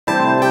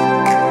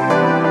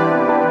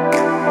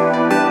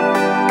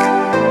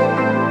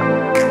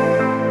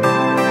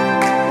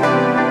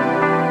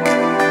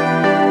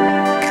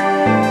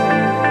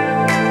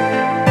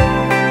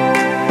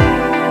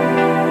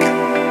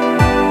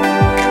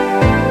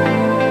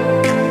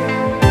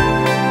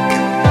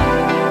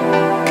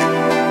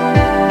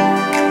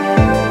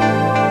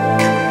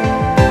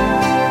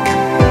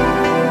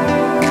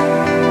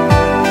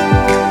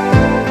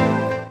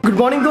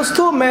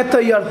दोस्तों मैं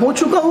तैयार हो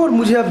चुका हूँ और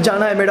मुझे अब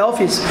जाना है मेरा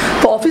ऑफिस।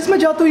 तो ऑफिस में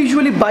जाता हूँ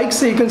यूजुअली बाइक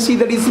से। You can see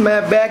that is मैं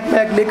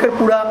बैग लेकर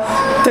पूरा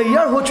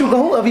तैयार हो चुका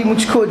हूँ। अभी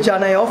मुझको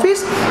जाना है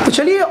ऑफिस, तो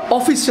चलिए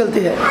ऑफिस चलते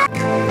हैं।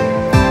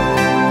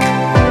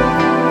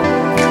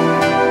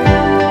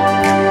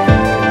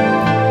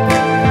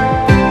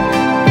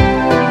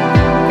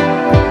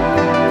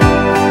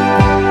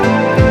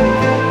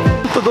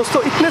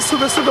 दोस्तों इतने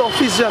सुबह सुबह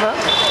ऑफिस जाना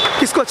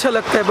किसको अच्छा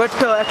लगता है,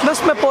 बट एट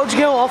लास्ट मैं पहुंच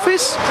गया हूँ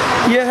ऑफिस।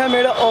 ये है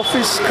मेरा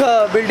ऑफिस का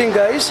बिल्डिंग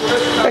गाइस।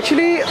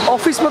 एक्चुअली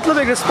ऑफिस मतलब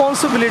एक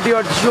रिस्पॉन्सिबिलिटी,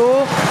 और जो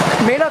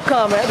मेरा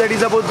काम है that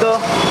is about the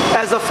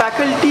as a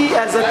faculty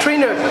as a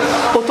trainer,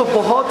 वो तो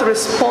बहुत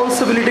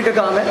रिस्पॉन्सिबिलिटी का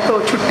काम है। तो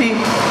छुट्टी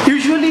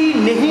यूजुअली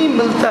नहीं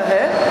मिलता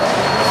है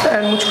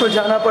एंड मुझको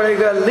जाना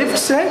पड़ेगा लिफ्ट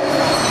से,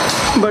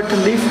 बट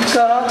लिफ्ट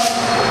का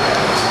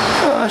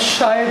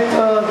शायद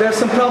देयर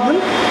सम प्रॉब्लम,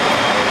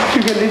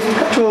 क्योंकि लिफ्ट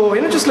का जो है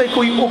ना जस्ट लाइक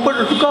कोई ऊपर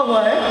रुका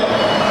हुआ है,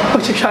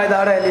 पीछे शायद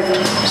आ रहा है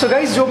लिफ्ट। सो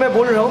गाइज जो मैं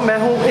बोल रहा हूँ, मैं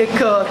हूँ एक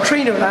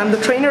trainer. I am the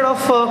trainer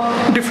of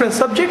different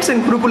subjects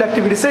in Gurukul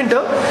activity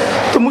centre.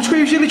 तो मुझको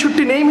यूजुअली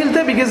छुट्टी नहीं मिलता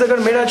है, बिकॉज अगर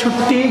मैं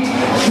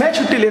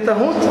छुट्टी लेता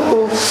हूँ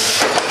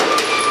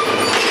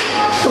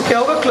तो क्या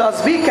होगा,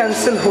 क्लास भी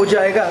कैंसिल हो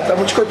जाएगा। तो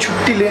मुझको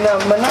छुट्टी लेना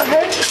मना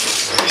है।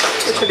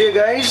 तो चलिए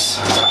गाइज,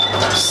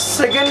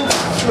 सेकेंड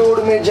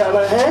फ्लोर में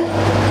जाना है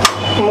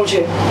मुझे,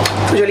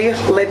 तो चलिए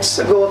लेट्स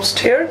गो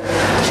अपस्टेयर।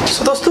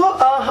 सो दोस्तों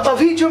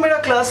अभी जो मेरा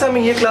क्लास है,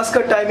 मैं ये क्लास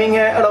का टाइमिंग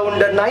है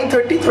अराउंड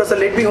 9:30, थोड़ा सा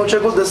लेट भी हो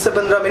चुका हूँ 10 से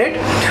 15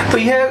 मिनट। तो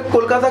ये है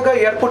कोलकाता का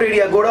एयरपोर्ट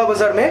एरिया, गोड़ा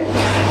बाजार में।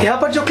 यहाँ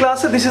पर जो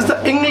क्लास है this is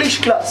the English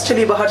class.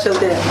 चलिए बाहर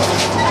चलते हैं।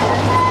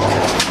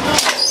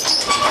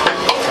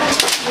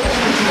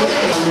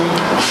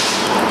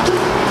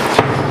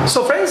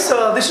 So friends,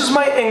 this is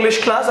my English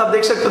class. आप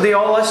देख सकते हो they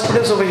all are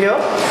students over here.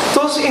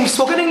 तो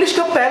स्पोकन इंग्लिश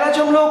का पहला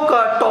जो हम लोग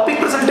टॉपिक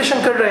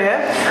प्रेजेंटेशन कर रहे हैं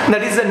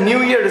that is the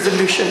new year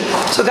resolution.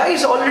 So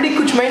guys already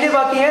कुछ महीने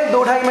बाकी हैं,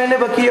 2-2.5 महीने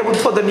बाकी है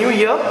फॉर द न्यू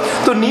ईयर।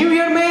 तो न्यू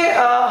ईयर में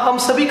हम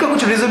सभी का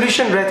कुछ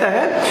रेजोल्यूशन रहता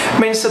है।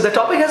 Means the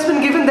topic has been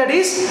given that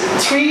is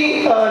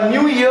 3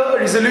 new year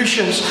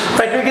resolutions.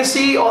 Right, you can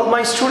see all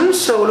my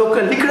students वो लोग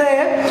लिख रहे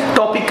हैं,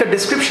 टॉपिक का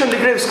डिस्क्रिप्शन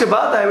लिख रहे हैं। उसके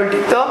बाद I will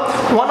take the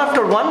one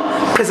after one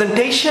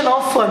presentation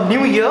of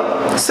new year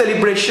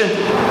celebration.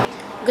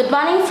 Good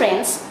morning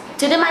friends.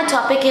 Today my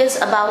topic is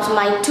about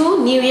my 2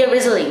 New Year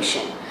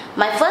resolution.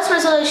 My first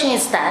resolution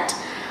is that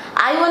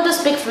I want to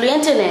speak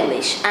fluent in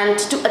English,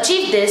 and to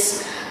achieve this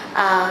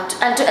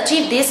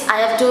I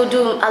have to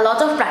do a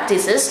lot of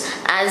practices,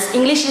 as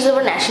English is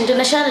our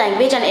international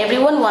language and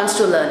everyone wants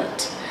to learn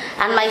it.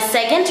 And my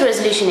second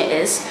resolution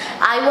is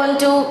I want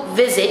to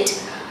visit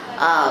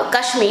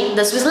Kashmir,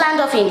 the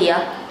Switzerland of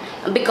India,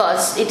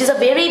 because it is a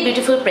very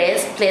beautiful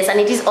place and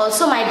it is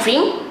also my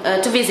dream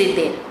to visit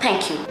there.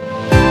 Thank you.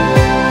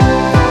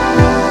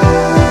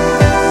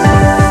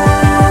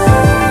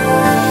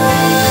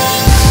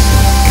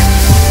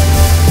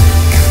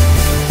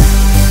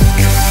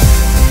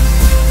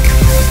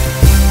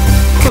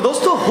 तो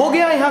दोस्तों हो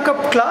गया यहाँ का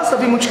class.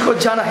 अभी मुझको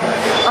जाना है।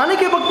 आने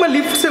के वक्त मैं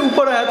लिफ्ट से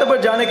ऊपर आया था,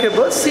 बट जाने के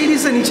बाद सीढ़ी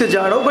से नीचे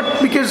जा रहा हूँ।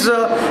 But because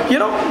you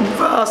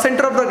know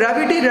centre of the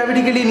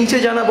gravity के लिए नीचे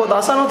जाना बहुत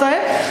आसान होता है।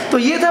 तो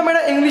ये था मेरा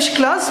इंग्लिश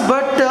क्लास,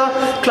 बट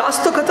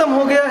क्लास तो खत्म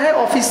हो गया है।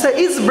 ऑफिस से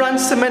इस ब्रांच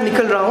से मैं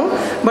निकल रहा हूँ,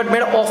 बट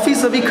मेरा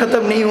ऑफिस अभी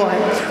खत्म नहीं हुआ है।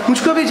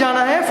 मुझको भी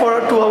जाना है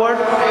टू आवर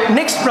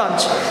नेक्स्ट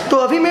ब्रांच। तो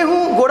अभी मैं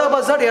हूँ गोड़ा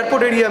बाजार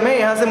एयरपोर्ट एरिया में।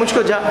 यहाँ से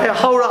मुझको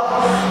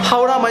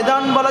हावड़ा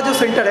मैदान वाला जो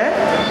सेंटर है,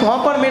 वहाँ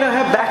पर मेरा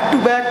है बैक टू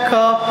बैक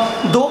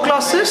 2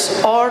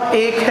 क्लासेस और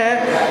एक है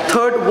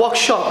 3rd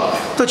वर्कशॉप।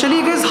 तो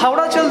चलिए गाइस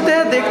हावड़ा चलते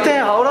हैं, देखते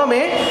हैं हावड़ा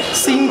में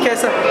सीन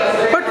कैसा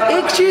है। बट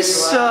एक चीज़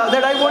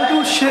दैट आई वांट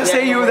टू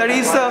से यू दैट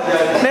इज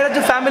मेरा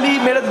जो फैमिली,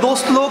 मेरे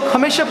दोस्त लोग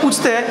हमेशा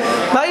पूछते हैं,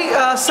 भाई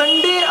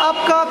संडे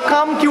आपका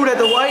काम क्यों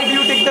रहता है, why do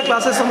you take the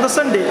classes on the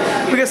Sunday?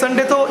 क्योंकि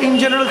संडे तो इन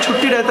जनरल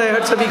छुट्टी रहता है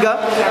हर सभी का,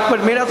 बट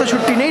मेरा तो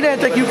छुट्टी नहीं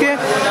रहता, क्योंकि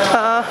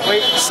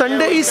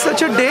Sunday is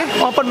such a day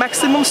वहाँ पर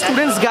मैक्सिमम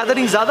स्टूडेंट्स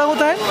गैदरिंग ज़्यादा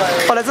होता है।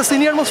 और as a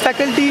senior most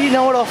faculty in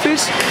our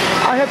office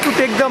I have to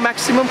take the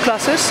maximum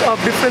classes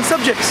of different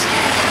subjects.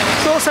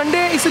 तो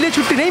संडे इसलिए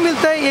छुट्टी नहीं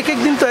मिलता है।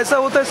 एक दिन तो ऐसा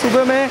होता है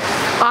सुबह में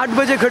 8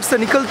 बजे घर से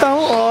निकलता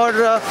हूँ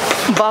और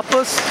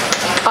वापस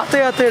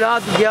आते आते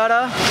रात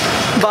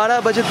 11-12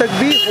 बजे तक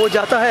भी हो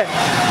जाता है।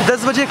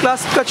 10 बजे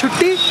क्लास का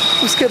छुट्टी,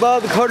 उसके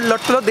बाद घर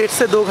लौटते 1.5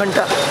 से 2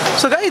 घंटा।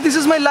 So guys this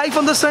is my life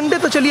on the Sunday.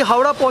 तो चलिए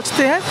हावड़ा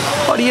पहुँचते हैं,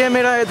 और ये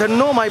मेरा है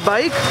Dhanno my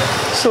bike.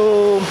 So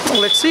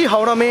let's see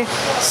Howrah में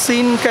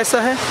सीन कैसा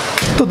है।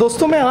 तो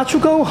दोस्तों मैं आ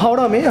चुका हूँ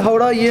हावड़ा में।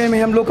 हावड़ा ये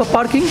में हम लोग का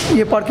पार्किंग,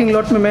 ये पार्किंग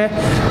लॉट में मैं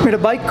मेरे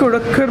बाइक को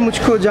रखकर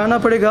मुझको जाना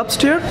पड़ेगा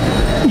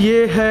अपस्टेयर।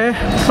 ये है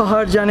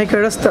बाहर जाने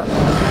का रास्ता।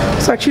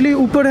 सो एक्चुअली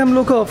ऊपर है हम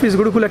लोग का ऑफिस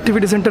गुरुकुल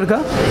एक्टिविटी सेंटर का।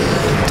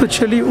 तो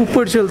चलिए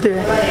ऊपर चलते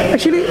हैं।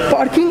 एक्चुअली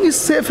पार्किंग इज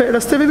सेफ है,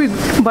 रास्ते में भी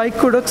बाइक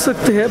को रख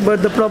सकते हैं, but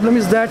the problem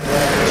is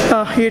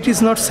that it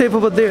is not safe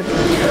over there.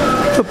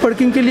 तो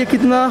पार्किंग के लिए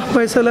कितना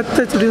पैसा लगता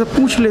है थोड़ा सा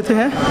पूछ लेते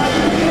हैं।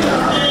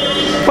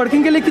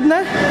 पार्किंग के लिए कितना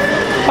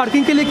है?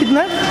 पार्किंग के लिए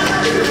कितना है?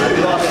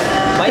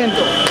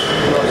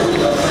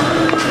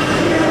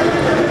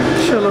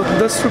 चलो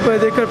 10 रुपए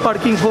देकर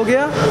पार्किंग हो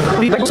गया।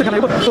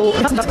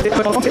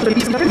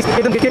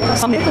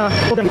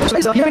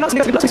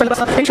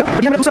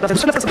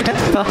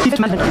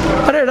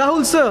 अरे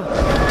राहुल सर।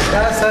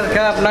 सर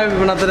क्या अपना भी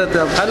बनाते रहते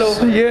हो आप? Hello.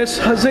 Yes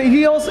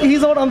he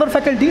is our अंदर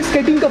फैकल्टी,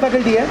 स्केटिंग का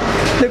फैकल्टी है।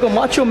 देखो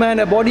माचो मैन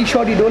है, बॉडी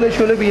शॉडी डोले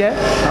शोले भी है।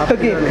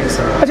 ओके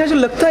अच्छा जो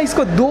लगता है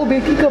इसको 2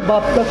 बेटी का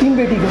बाप था, 3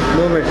 बेटी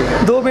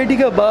का? 2 बेटी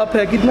का बाप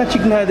है। कितना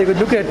चिकना है देखो,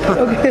 लुक एट।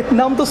 ओके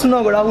नाम तो सुना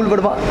होगा, राहुल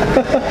वर्मा।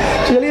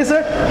 चलिए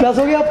सर क्लास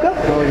हो गया आपका?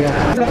 हो गया।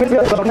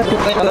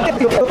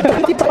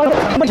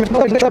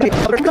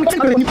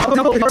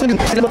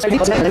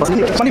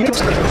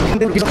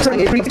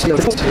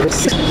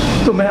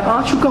 तो मैं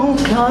आ चुका हूँ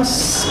क्लास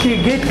के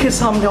गेट के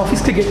सामने,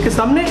 ऑफिस के गेट के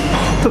सामने।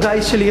 तो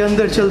गाइस चलिए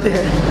अंदर चलते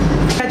हैं।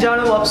 मैं जा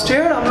रहा हूँ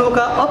अपस्टेयर। हम लोगों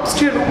का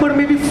अपस्टेयर ऊपर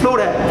में भी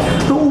फ्लोर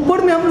है। तो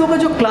ऊपर में हम लोगों का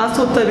जो क्लास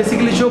होता है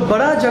बेसिकली जो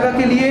बड़ा जगह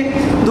के लिए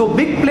 2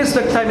 बिग प्लेस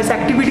लगता है, मीन्स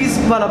एक्टिविटीज़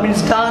वाला,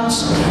 मीन्स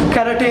डांस,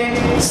 कैराटे,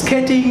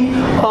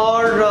 स्केटिंग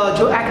और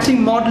जो एक्टिंग,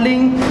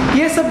 मॉडलिंग,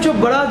 ये सब जो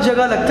बड़ा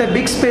जगह लगता है,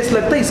 बिग स्पेस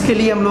लगता है, इसके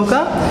लिए हम लोग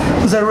का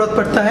ज़रूरत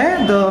पड़ता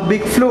है the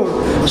big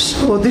floor.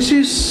 So this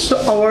is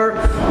our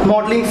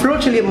modelling floor.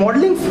 चलिए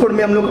मॉडलिंग फ्लोर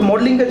में हम लोग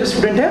मॉडलिंग का जो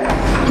स्टूडेंट है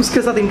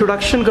उसके साथ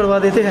इंट्रोडक्शन करवा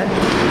देते हैं।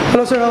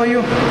 Hello sir, how are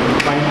you?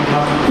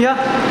 या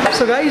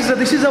so guys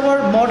this is our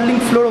modeling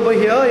floor over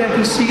here. You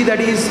can see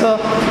that is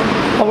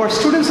our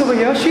students over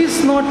here.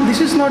 This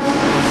is not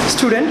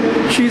student,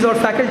 she is our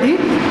faculty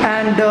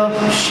and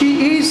she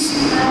is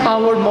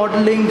our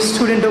modeling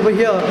student over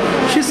here.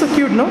 She's so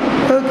cute, no?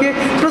 Okay,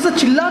 थोड़ा सा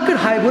चिल्ला कर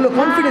हाय बोलो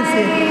confidence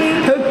से।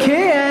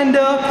 Okay and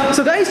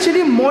so guys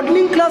चलिए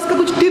modelling class का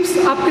कुछ tips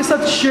आपके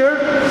साथ शेयर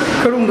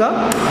करूंगा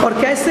और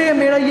कैसे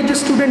मेरा ये जो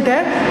स्टूडेंट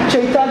है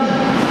चैताली,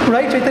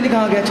 राइट? चैताली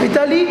कहाँ गया?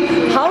 Chaitali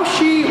how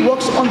she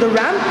works on the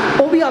ramp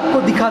वो भी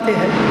आपको दिखाते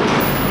हैं।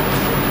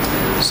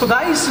 So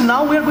guys, now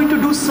we are going to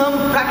do some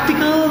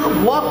practical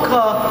work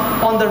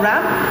on the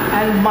ramp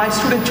and my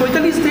student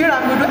Chaitali is there.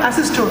 I'm going to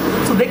assist her.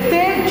 So देखते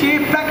हैं कि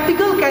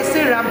practical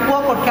कैसे ramp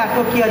walk और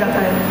कैटवॉक किया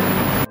जाता है।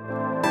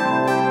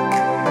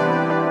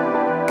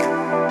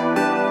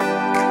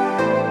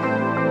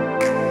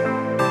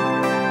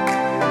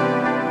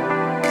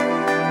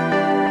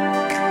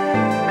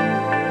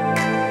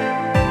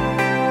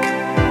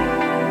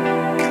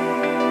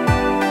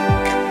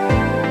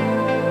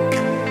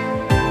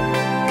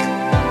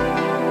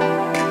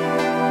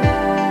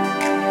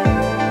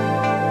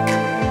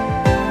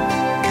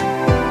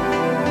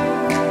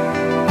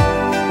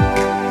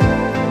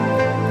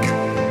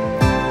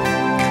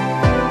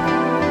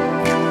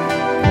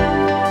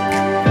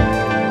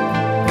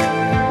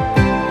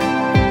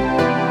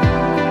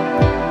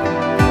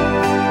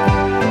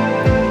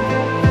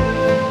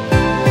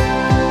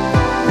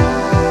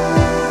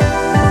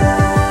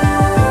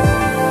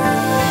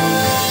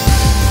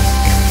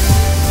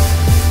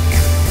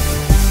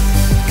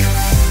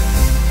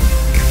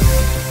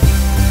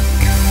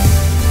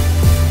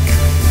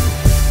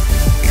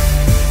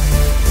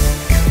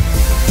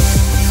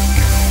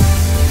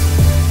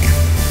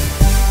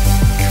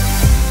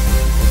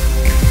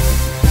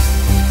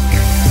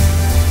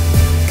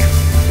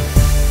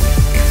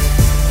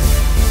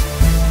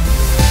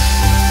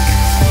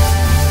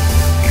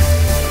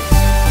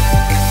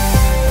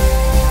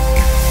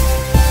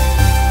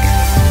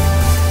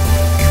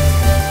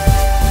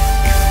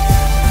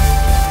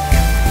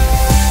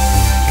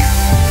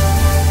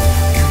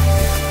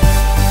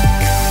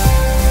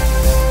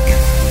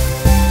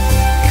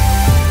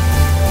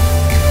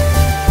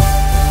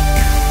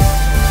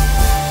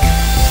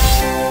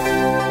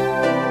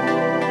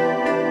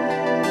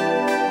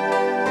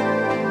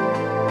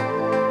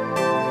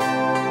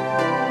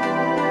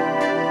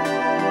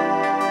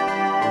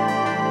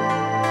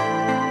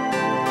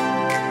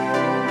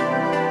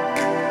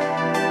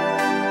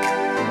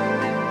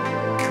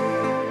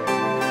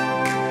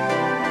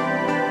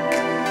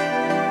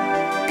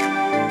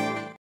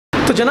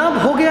 तो जनाब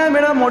हो गया है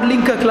मेरा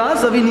मॉडलिंग का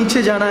क्लास, अभी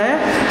नीचे जाना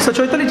है। सो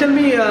Chaitali tell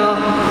me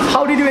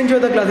how did you enjoy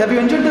the class? Have you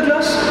enjoyed the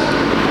class?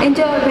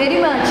 Enjoy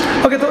very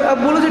much. Okay तो अब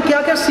बोलो जो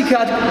क्या क्या सीखे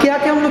आज, क्या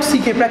क्या हम लोग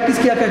सीखे,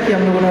 प्रैक्टिस क्या क्या किया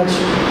हम लोगों ने आज?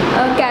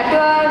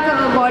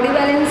 Catwalk, body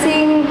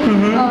balancing,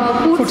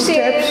 foot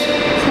steps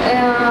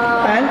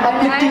and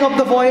uplifting of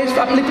the voice,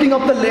 uplifting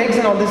of the legs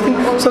and all these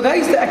things. So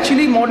guys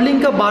actually modeling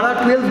का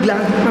 12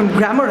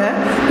 ग्रामर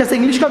है। जैसे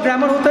इंग्लिश का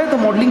ग्रामर होता है तो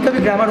मॉडलिंग का भी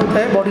ग्रामर होता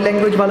है, बॉडी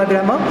लैंग्वेज वाला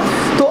ग्रामर।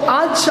 तो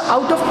आज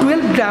आउट ऑफ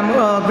 12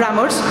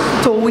 ग्रामर्स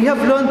तो वी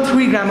हैव लर्न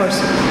 3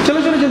 ग्रामर्स। चलो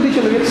चलो जल्दी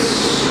चलो,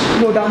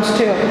 go down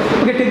stair.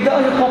 Okay take the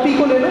copy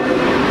को ले लो,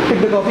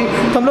 टेक द कॉपी।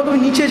 तो हम लोग अभी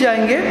नीचे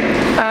जाएंगे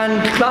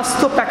एंड क्लास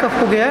तो पैकअप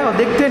हो गया है और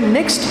देखते हैं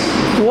next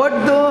what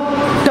the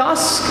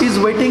task is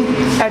waiting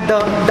at the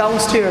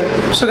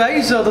downstairs. So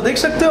guys, तो देख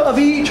सकते हो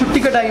अभी छुट्टी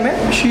का टाइम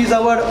है. She is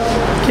our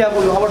क्या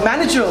बोलूँ, our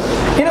manager.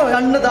 You know,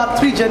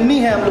 अन्नदात्री जन्नी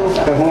है हम लोग.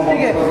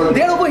 ठीक है.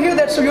 They are over here.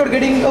 That's so you are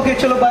getting okay.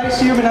 चलो bye.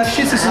 See you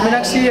Meenakshi. This is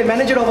Meenakshi,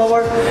 manager of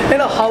our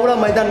Howrah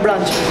मैदान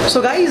branch.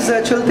 So guys,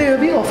 चलते हैं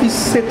अभी. ऑफिस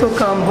से तो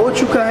काम हो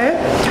चुका है.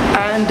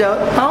 And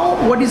now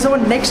what is our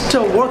next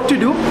work to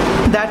do?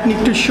 That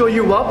need to show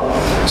you up.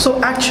 So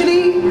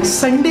actually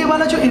Sunday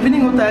वाला जो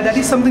evening होता है, that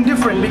is something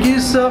different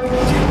because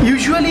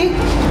usually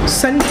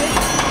Sunday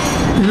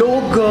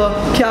लोग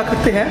क्या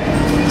करते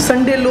हैं,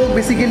 संडे लोग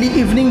बेसिकली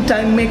इवनिंग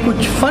टाइम में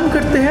कुछ फन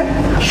करते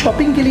हैं,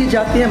 शॉपिंग के लिए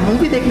जाते हैं,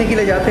 मूवी देखने के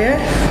लिए जाते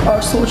हैं.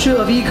 और सोचो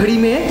अभी घड़ी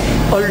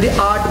में ऑलरेडी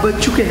 8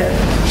 बज चुके हैं.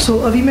 सो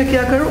अभी मैं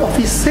क्या करूँ,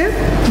 ऑफिस से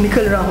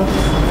निकल रहा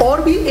हूँ.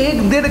 और भी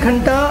 1-1.5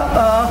 घंटा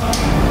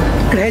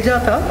रह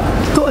जाता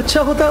तो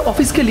अच्छा होता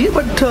ऑफिस के लिए,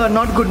 बट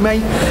नॉट गुड.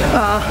 माई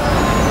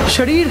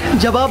शरीर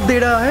जवाब दे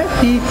रहा है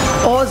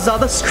कि और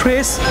ज़्यादा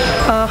stress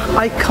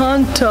I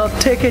can't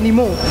take any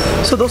more.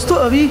 सो दोस्तों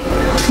अभी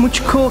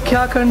मुझको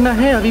क्या करना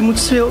है, अभी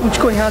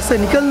मुझको यहाँ से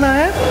निकलना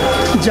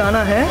है,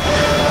 जाना है.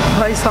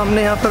 भाई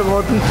सामने यहाँ पर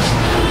बहुत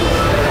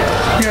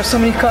there are so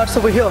many cars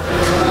over here.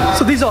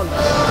 So these all.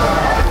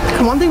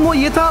 One thing more,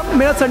 ये था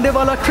मेरा संडे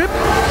वाला ट्रिप,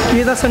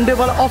 ये था संडे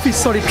वाला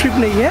ऑफिस. सॉरी ट्रिप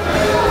नहीं है,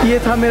 ये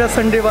था मेरा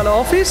संडे वाला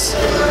ऑफिस.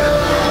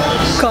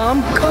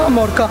 काम काम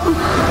और काम.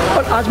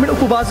 और आज मेरा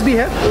उपवास भी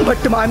है,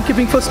 but I am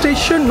keeping for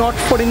station, not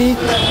for any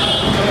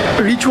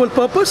ritual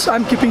purpose. I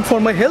am keeping for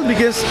my health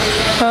because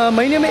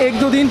महीने में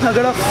 1-2 दिन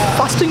अगर आप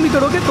फास्टिंग भी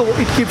करोगे तो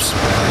इट कीप्स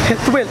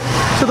हेल्थ वेल.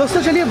 तो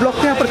दोस्तों चलिए ब्लॉग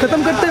को यहाँ पर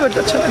ख़त्म करते हैं. बट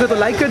अच्छा लगे तो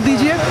लाइक कर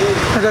दीजिए,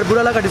 अगर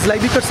बुरा लगा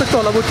डिसलाइक भी कर सकते हो.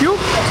 All about you.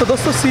 तो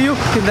दोस्तों सी you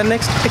in the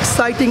next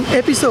exciting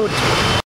episode.